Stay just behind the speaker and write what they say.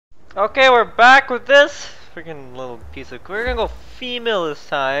Okay, we're back with this freaking little piece of. We're gonna go female this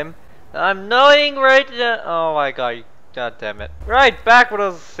time. I'm knowing right now. Oh my god, god damn it. Right, back what I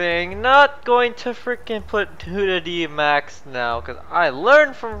was saying. Not going to freaking put nudity max now, because I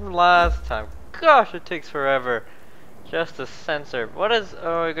learned from last time. Gosh, it takes forever just to censor. What is.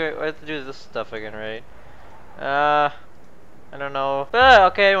 Oh, okay, I have to do this stuff again, right? I don't know.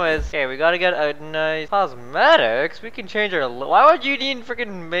 But, okay, anyways. Okay, we gotta get a nice cosmetics. We can change our look. Why would you need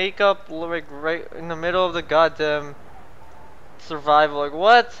freaking makeup like right in the middle of the goddamn survival? Like,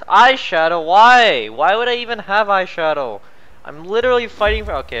 what? Eyeshadow? Why? Why would I even have eyeshadow? I'm literally fighting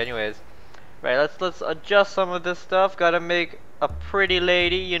for. Okay, anyways. Right, let's adjust some of this stuff. Gotta make a pretty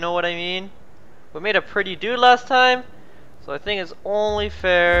lady, you know what I mean? We made a pretty dude last time, so I think it's only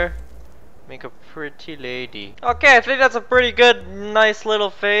fair. Make a pretty lady. Okay, I think that's a pretty good, nice little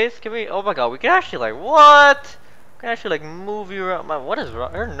face. Can we? Oh my god, we can actually like what? We can actually like move you around. What is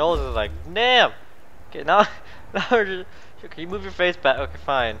wrong? Her nose is like damn. Okay, now, now we're just. Can you move your face back? Okay,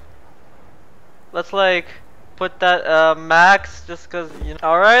 fine. Let's like put that max just cause you know.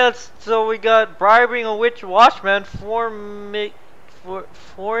 All right, So we got bribing a witch watchman for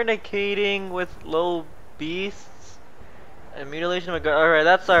fornicating with low beasts. And mutilation of a girl. Alright,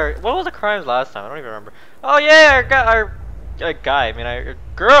 that's our. What was the crimes last time? I don't even remember. Oh yeah, our guy. I mean, our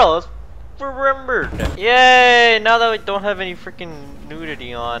girl. Let's remembered. Yay! Now that we don't have any freaking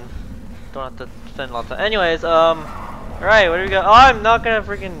nudity on, don't have to spend a lot of time. Anyways, alright, what do we got? Oh, I'm not gonna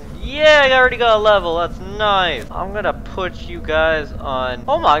freaking. Yeah, I already got a level. That's nice. I'm gonna put you guys on.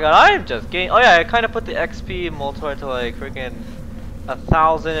 Oh my god, I am just getting. Oh yeah, I kind of put the XP multiplier to like freaking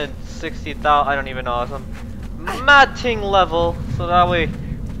 1,060,000. I don't even know. Some matting level, so that way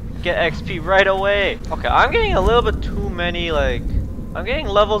get XP right away. Okay, I'm getting a little bit too many, like, I'm getting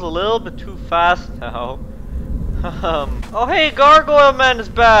levels a little bit too fast now. Oh hey, Gargoyle Man is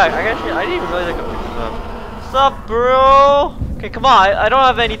back. I didn't even really like a picture of him. What's up, bro? Okay, come on, I don't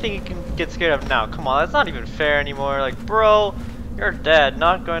have anything you can get scared of now. Come on, that's not even fair anymore. Like, bro, you're dead.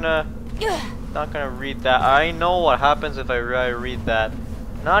 Not gonna read that. I know what happens if I read that.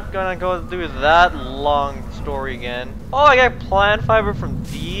 Not gonna go through that long story again. Oh, I got plant fiber from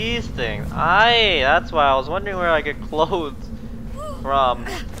these things. That's why I was wondering where I get clothes from.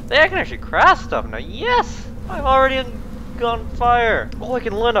 I can actually craft stuff now. Yes! I'm already on fire. Oh, I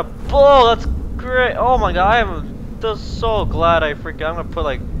can learn a bow. That's great. Oh my god, I am just so glad I'm gonna put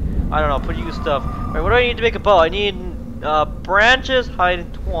like, I don't know, put you stuff. Wait, what do I need to make a bow? I need branches, hide,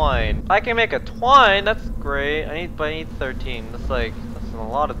 and twine. I can make a twine. That's great. But I need 13. That's a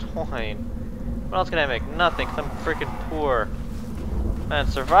lot of twine. What else can I make? Nothing, cause I'm freaking poor. Man,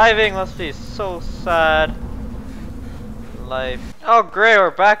 surviving must be so sad. Life. Oh great,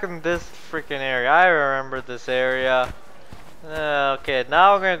 we're back in this freaking area. I remember this area. Okay,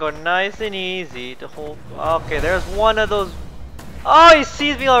 now we're gonna go nice and easy to hold. Okay, there's one of those. Oh, he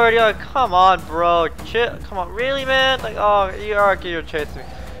sees me already. Oh, come on, bro. Chill. Come on, really, man? Like, oh, you're chasing me.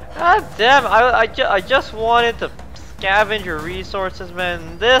 God damn, I just wanted to scavenge your resources,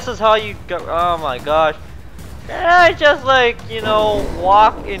 man. This is how you go. Oh my gosh. Can I just like, you know,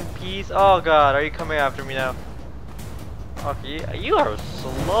 walk in peace? Oh god, are you coming after me now? Okay, you are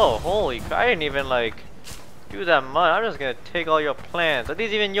slow. Holy crap, I didn't even like do that much. I'm just gonna take all your plants. Are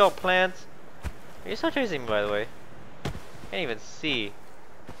these even your plants? Are you still chasing me, by the way? Can't even see.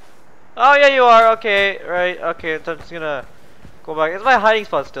 Oh yeah, you are. Okay, right. Okay, so I'm just gonna go back. Is my hiding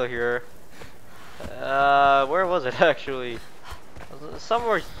spot still here? Where was it actually?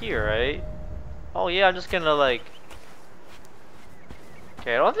 Somewhere here, right? Oh yeah, I'm just gonna like.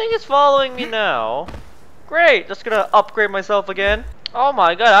 Okay, I don't think it's following me now. Great, just gonna upgrade myself again. Oh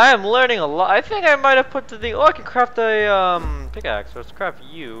my god, I am learning a lot. I think I might have put the thing. Oh, I can craft a pickaxe. Let's craft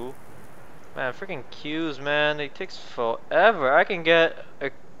you. Man, freaking queues, man. It takes forever. I can get a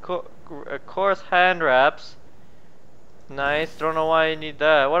coarse hand wraps. Nice. Don't know why I need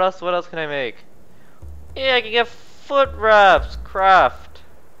that. What else? What else can I make? Yeah, I can get foot wraps. Craft.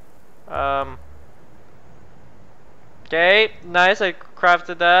 Okay, nice. I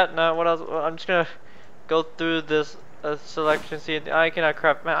crafted that. Now, what else? I'm just gonna go through this selection. See, I cannot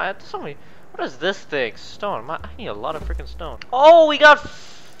craft. Man, I have so many. What is this thing? Stone. I need a lot of freaking stone. Oh, we got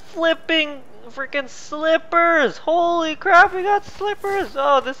flipping freaking slippers. Holy crap, we got slippers.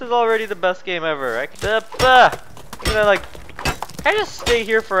 Oh, this is already the best game ever. I'm gonna like. Can I just stay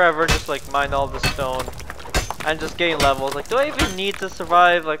here forever, just like mine all the stone and just gain levels? Like, do I even need to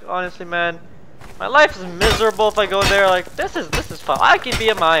survive? Like, honestly, man, my life is miserable if I go there. Like, this is fun. I can be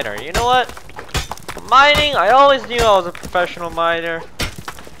a miner. You know what? Mining. I always knew I was a professional miner.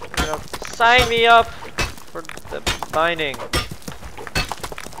 You know, sign me up for the mining.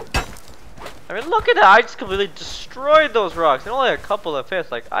 I mean, look at that. I just completely destroyed those rocks. And only a couple of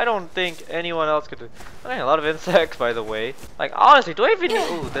hits. Like, I don't think anyone else could do. I'm getting a lot of insects, by the way. Like, honestly, do I even need...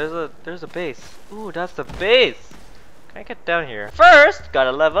 Ooh, there's a base. Ooh, that's the base. Can I get down here? First,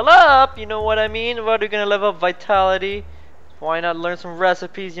 gotta level up. You know what I mean? What are you gonna level up? Vitality. Why not learn some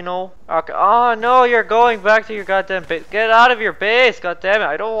recipes, you know? Okay. Oh, no, you're going back to your goddamn base. Get out of your base. God damn it.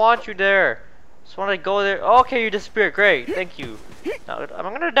 I don't want you there. Just want to go there. Okay, you disappeared. Great. Thank you. Now,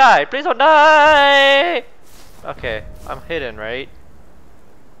 I'm gonna die. Please don't die. Okay, I'm hidden, right?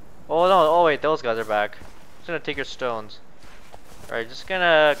 Oh no! Oh wait, those guys are back. I'm just gonna take your stones. Alright, just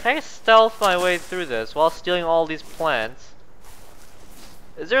gonna kind of stealth my way through this while stealing all these plants.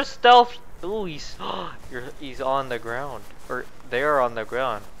 Is there stealth? Ooh, he's he's on the ground, or they're on the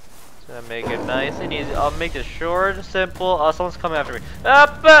ground. Just gonna make it nice and easy. I'll make this short and simple. Someone's coming after me.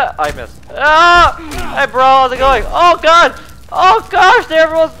 I missed. Hey bro, how's it going? Oh god! Oh gosh,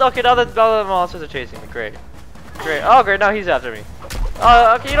 everyone's okay. Now the monsters are chasing me. Great, great. Oh great, now he's after me.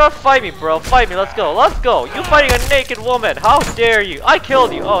 Okay, you don't fight me, bro. Fight me. Let's go. Let's go. You fighting a naked woman? How dare you? I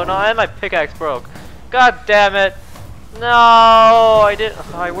killed you. Oh no, and my pickaxe broke. God damn it. No, I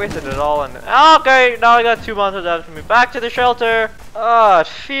didn't. I wasted it all. And okay, now I got 2 monsters after me. Back to the shelter. Oh, it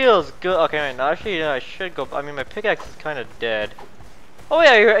feels good. Okay, wait, no, actually, I should go. I mean, my pickaxe is kind of dead. Oh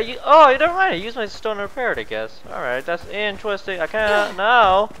yeah, oh, never mind. I used my stone to repair it, I guess. All right, that's interesting. I can't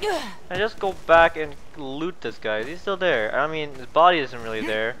now. I just go back and loot this guy. Is he still there? I mean, his body isn't really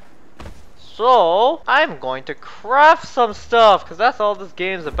there. So I'm going to craft some stuff because that's all this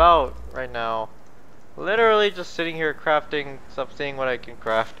game's about right now. Literally just sitting here crafting something what I can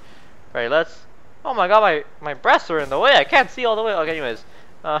craft. All right, let's. Oh my god, my breasts are in the way. I can't see all the way. Okay, anyways,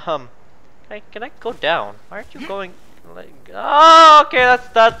 can I go down? Why aren't you going? Oh, okay,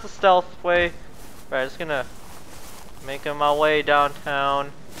 that's the stealth way. Right, just gonna make my way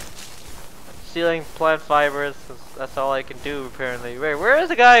downtown, stealing plant fibers. That's all I can do apparently. Wait, where is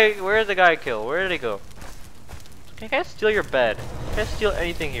the guy? Where is the guy killed? Where did he go? Can I steal your bed? Can I steal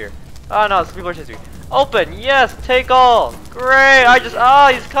anything here? Oh no, some people are chasing me. Open, yes, take all. Great.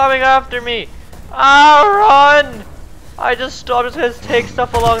 He's coming after me. Run! I'm just gonna take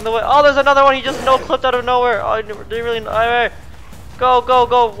stuff along the way. Oh, there's another one. He just no-clipped out of nowhere. Oh, they really. Go, go,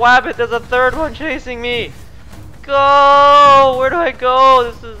 go! Wabbit! There's a third one chasing me. Go! Where do I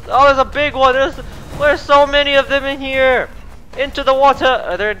go? Oh, there's a big one. There's so many of them in here. Into the water.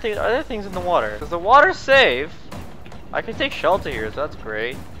 Are there things in the water? Is the water safe? I can take shelter here, so that's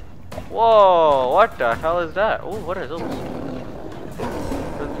great. Whoa! What the hell is that? Oh, what are those?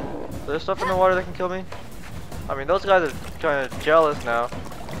 Is there stuff in the water that can kill me? I mean, those guys are kind of jealous now.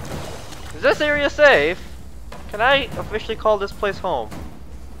 Is this area safe? Can I officially call this place home?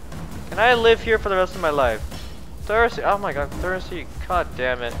 Can I live here for the rest of my life? Thirsty. Oh my god, thirsty. God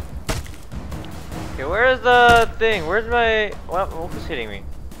damn it. Okay, where's the thing? Where's my... who's hitting me?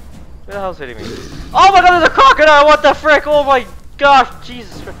 Who the hell's hitting me? Oh my god, there's a crocodile! What the frick? Oh my gosh,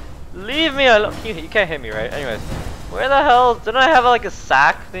 Jesus. Leave me alone. You can't hit me, right? Anyways. Where the hell? Didn't I have like a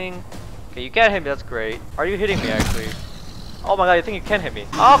sack thing? Okay, you can't hit me, that's great. Are you hitting me actually? Oh my god, I think you can hit me.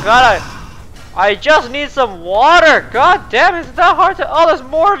 Oh god, I just need some water! God damn it, it's that hard to— oh, there's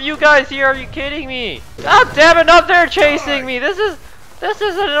more of you guys here, are you kidding me? God damn it, no, they're chasing me! This is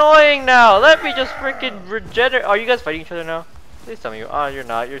annoying now! Let me just freaking regenerate— are you guys fighting each other now? Please tell me oh, you're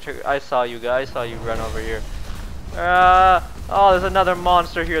not. I saw you guys, I saw you run over here. Oh, there's another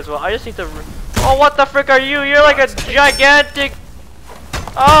monster here as well. I just need to— oh, what the frick are you? You're like a gigantic—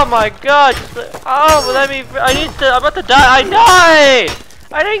 oh my god! Oh, I'm about to die. I died!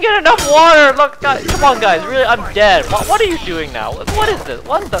 I didn't get enough water! Look, guys, come on guys, really, I'm dead. What are you doing now? What is this?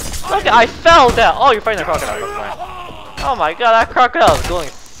 What the— look, I fell down! Oh, you're fighting the crocodile. Oh my god, that crocodile is going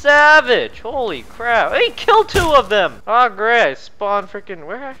savage! Holy crap. He killed 2 of them! Oh great, I spawned freaking—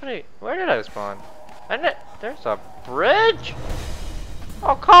 where did I spawn? There's a bridge?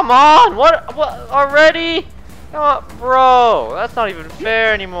 Oh, come on! What already? Oh, bro, that's not even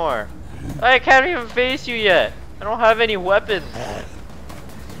fair anymore. I can't even face you yet. I don't have any weapons.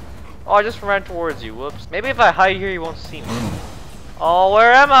 Oh, I just ran towards you. Whoops. Maybe if I hide here, you won't see me. Oh,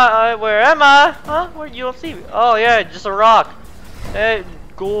 where am I? Where am I? Huh? Where you don't see me? Oh yeah, just a rock. Hey,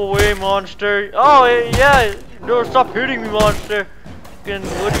 go away, monster. Oh yeah, no, stop hitting me, monster.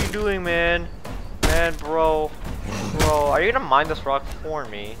 What are you doing, man? Man, bro, are you gonna mine this rock for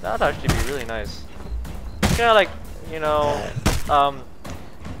me? That'd actually be really nice. Gonna like, you know,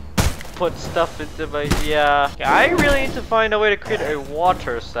 put stuff into my— yeah. I really need to find a way to create a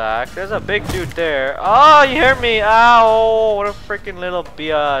water sack. There's a big dude there. Oh, you hear me? Ow! What a freaking little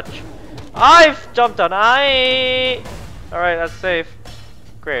biatch. I've jumped on. Alright, that's safe.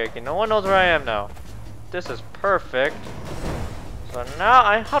 Great, okay, no one knows where I am now. This is perfect. So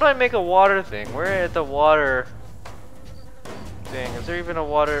now, how do I make a water thing? Where is the water thing? Is there even a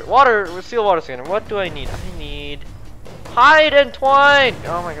water? Seal water scanner. What do I need? I need hide and twine!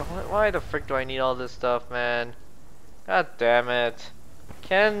 Oh my god, why the frick do I need all this stuff, man? God damn it.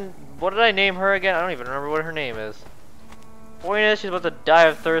 What did I name her again? I don't even remember what her name is. Point is, she's about to die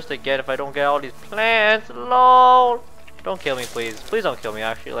of thirst again if I don't get all these plants. LOL! Don't kill me, please. Please don't kill me,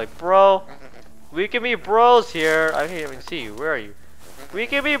 actually. Like, bro. We can be bros here. I can't even see you. Where are you? We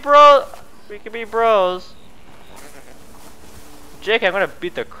can be bros. We can be bros. Jake, I'm gonna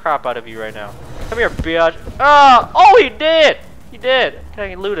beat the crap out of you right now. Come here, bitch. Ah! Oh, he did! He did! Can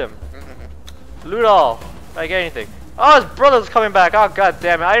I loot him? Loot all. If I get anything. Oh, his brother's coming back. Oh, god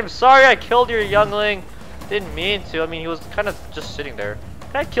damn it. I'm sorry I killed your youngling. Didn't mean to. I mean, he was kind of just sitting there.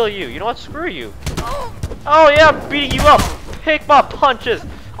 Can I kill you? You know what? Screw you. Oh, yeah, I'm beating you up. Take my punches.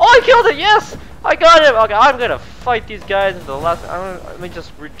 Oh, I killed it. Yes! I got him. Okay, I'm gonna fight these guys until the last. Let me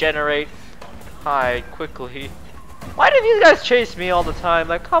just regenerate. Hide quickly. Why do these guys chase me all the time?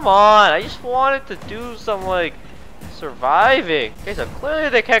 Like, come on. I just wanted to do some, like, surviving. Okay, so clearly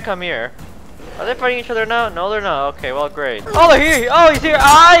they can't come here. Are they fighting each other now? No, they're not. Okay, well, great. Oh, they're here. Oh, he's here.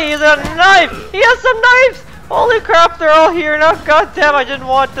 Ah, he has a knife. He has some knives. Holy crap, they're all here now. God damn, I didn't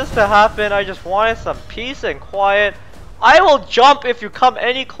want this to happen. I just wanted some peace and quiet. I will jump if you come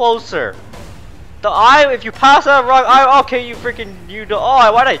any closer. If you pass that rock, okay, you freaking,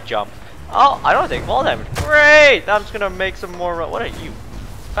 oh, why'd I jump? Oh, I don't take fall damage. Great. Now I'm just gonna make some more. What are you?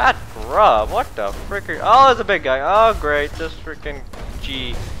 Fat grub. What the fricker? Oh, there's a big guy. Oh, great. Just freaking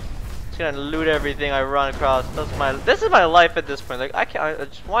G. Just gonna loot everything I run across. This is my life at this point. Like, I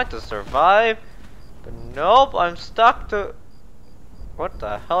just want to survive. But nope, I'm stuck to. What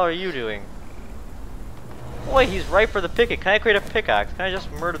the hell are you doing? Oh, wait, he's right for the pickaxe. Can I create a pickaxe? Can I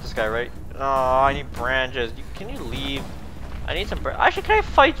just murder this guy, right? Oh, I need branches. Can you leave? I need some actually, can I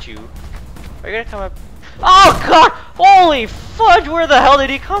fight you? Are you gonna come up? Oh god! Holy fudge! Where the hell did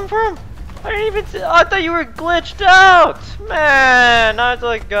he come from? I didn't even. I thought you were glitched out, man. I have to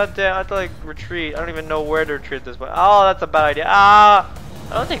like, goddamn, I have to like retreat. I don't even know where to retreat at this point. Oh, that's a bad idea. Ah!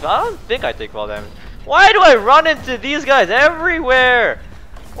 I don't think I take fall damage. Why do I run into these guys everywhere?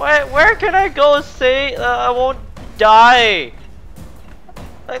 Where can I go? Say I won't die.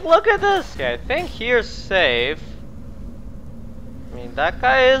 Like, look at this. Okay, I think here's safe. I mean, that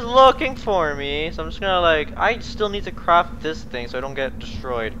guy is looking for me, so I'm just gonna like, I still need to craft this thing so I don't get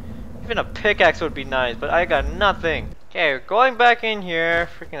destroyed. Even a pickaxe would be nice, but I got nothing. Okay, going back in here.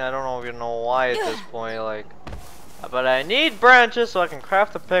 Freaking, I don't even know why at this point, like. But I need branches so I can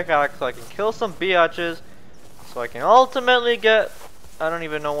craft a pickaxe, so I can kill some biatches, so I can ultimately get, I don't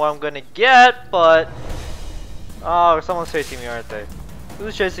even know what I'm gonna get, but. Oh, someone's chasing me, aren't they?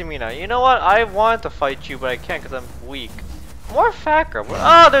 Who's chasing me now? You know what? I want to fight you, but I can't because I'm weak. More fat girl.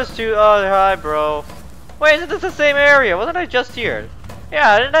 Oh, there's two. Oh, hi, bro. Wait, isn't this the same area? Wasn't I just here?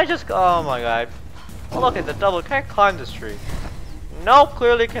 Yeah, didn't I just? Oh my god. Oh, look, it's a double. Can I climb this tree? Nope,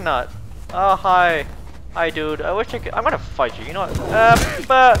 clearly cannot. Oh, hi. Hi, dude. I wish I could. I'm gonna fight you. You know what?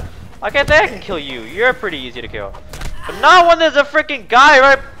 But I can't think I can kill you. You're pretty easy to kill. But not when there's a freaking guy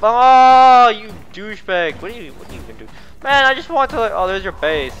right. Oh, you douchebag. What do you even do? Man, I just want to. Like, oh, there's your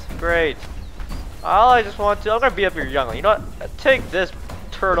base. Great. I'm gonna beat up your youngling. You know what? Take this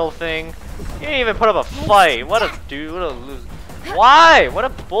turtle thing. You didn't even put up a fight. What a dude. What a loser. Why? What a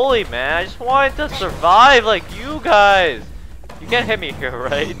bully, man. I just wanted to survive like you guys. You can't hit me here,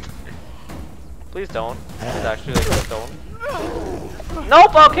 right? Please don't. Please actually, like, don't.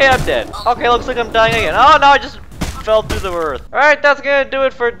 Nope. Okay, I'm dead. Okay, looks like I'm dying again. Oh no, I just fell through the earth. Alright, that's gonna do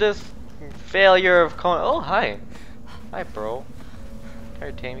it for this failure of Conan. Oh, hi. Hi, bro.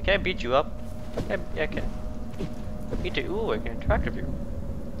 Can I beat you up? Yeah, I can. Beat you. Ooh, I can attract you.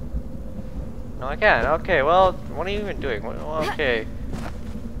 No, I can't. Okay, well, what are you even doing? Okay.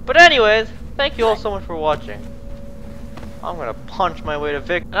 But anyways, thank you all so much for watching. I'm gonna punch my way to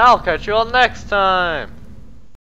victory. And I'll catch you all next time.